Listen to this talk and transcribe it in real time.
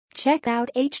Check out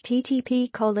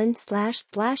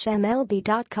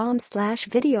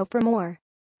http://mlb.com/video for more.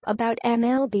 About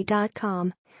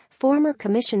MLB.com, former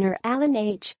Commissioner Alan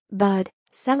H. Bud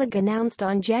Selig announced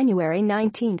on January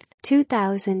 19,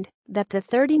 2000, that the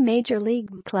 30 Major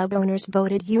League club owners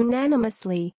voted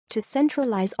unanimously to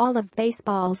centralize all of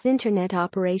baseball's internet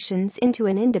operations into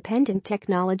an independent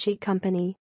technology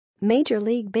company. Major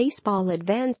League Baseball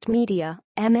Advanced Media,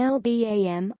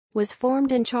 MLBAM, was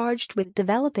formed and charged with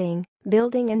developing,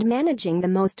 building and managing the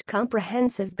most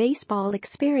comprehensive baseball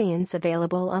experience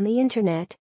available on the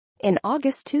internet. In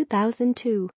August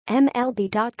 2002,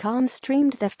 MLB.com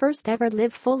streamed the first ever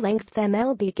live full-length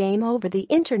MLB game over the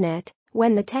internet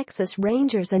when the Texas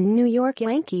Rangers and New York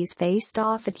Yankees faced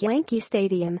off at Yankee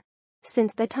Stadium.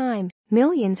 Since the time,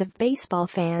 millions of baseball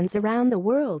fans around the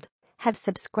world have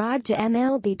subscribed to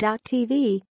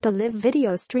MLB.tv, the live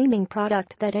video streaming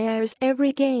product that airs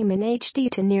every game in HD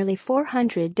to nearly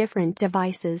 400 different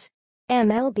devices.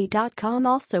 MLB.com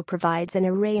also provides an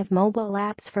array of mobile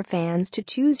apps for fans to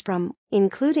choose from,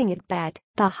 including At-Bat,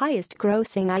 the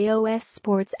highest-grossing iOS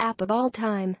sports app of all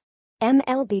time.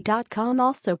 MLB.com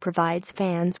also provides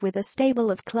fans with a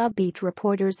stable of club beat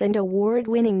reporters and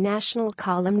award-winning national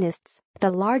columnists,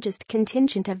 the largest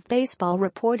contingent of baseball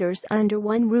reporters under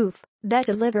one roof, that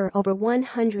deliver over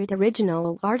 100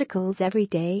 original articles every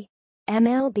day.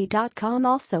 MLB.com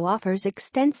also offers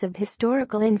extensive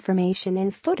historical information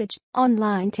and footage,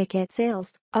 online ticket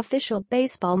sales, official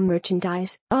baseball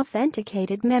merchandise,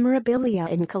 authenticated memorabilia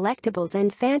and collectibles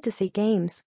and fantasy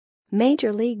games.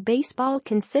 Major League Baseball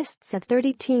consists of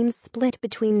 30 teams split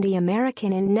between the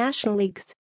American and National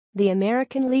Leagues. The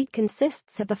American League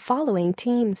consists of the following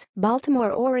teams: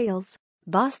 Baltimore Orioles,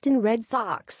 Boston Red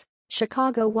Sox,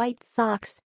 Chicago White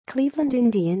Sox, Cleveland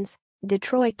Indians,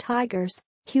 Detroit Tigers,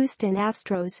 Houston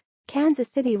Astros, Kansas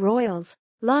City Royals,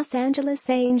 Los Angeles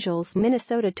Angels,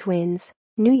 Minnesota Twins,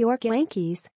 New York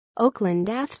Yankees, Oakland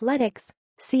Athletics,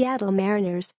 Seattle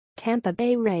Mariners, Tampa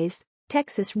Bay Rays,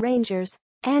 Texas Rangers,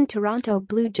 and Toronto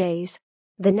Blue Jays.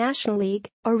 The National League,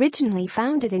 originally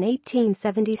founded in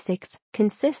 1876,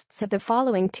 consists of the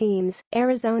following teams: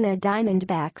 Arizona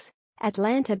Diamondbacks,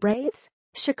 Atlanta Braves,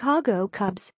 Chicago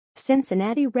Cubs,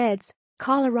 Cincinnati Reds,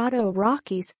 Colorado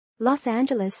Rockies, Los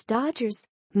Angeles Dodgers,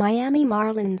 Miami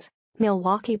Marlins,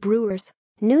 Milwaukee Brewers,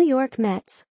 New York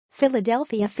Mets,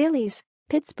 Philadelphia Phillies,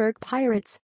 Pittsburgh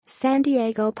Pirates, San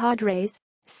Diego Padres,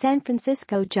 San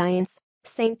Francisco Giants,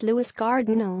 St. Louis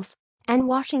Cardinals, and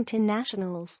Washington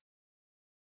Nationals.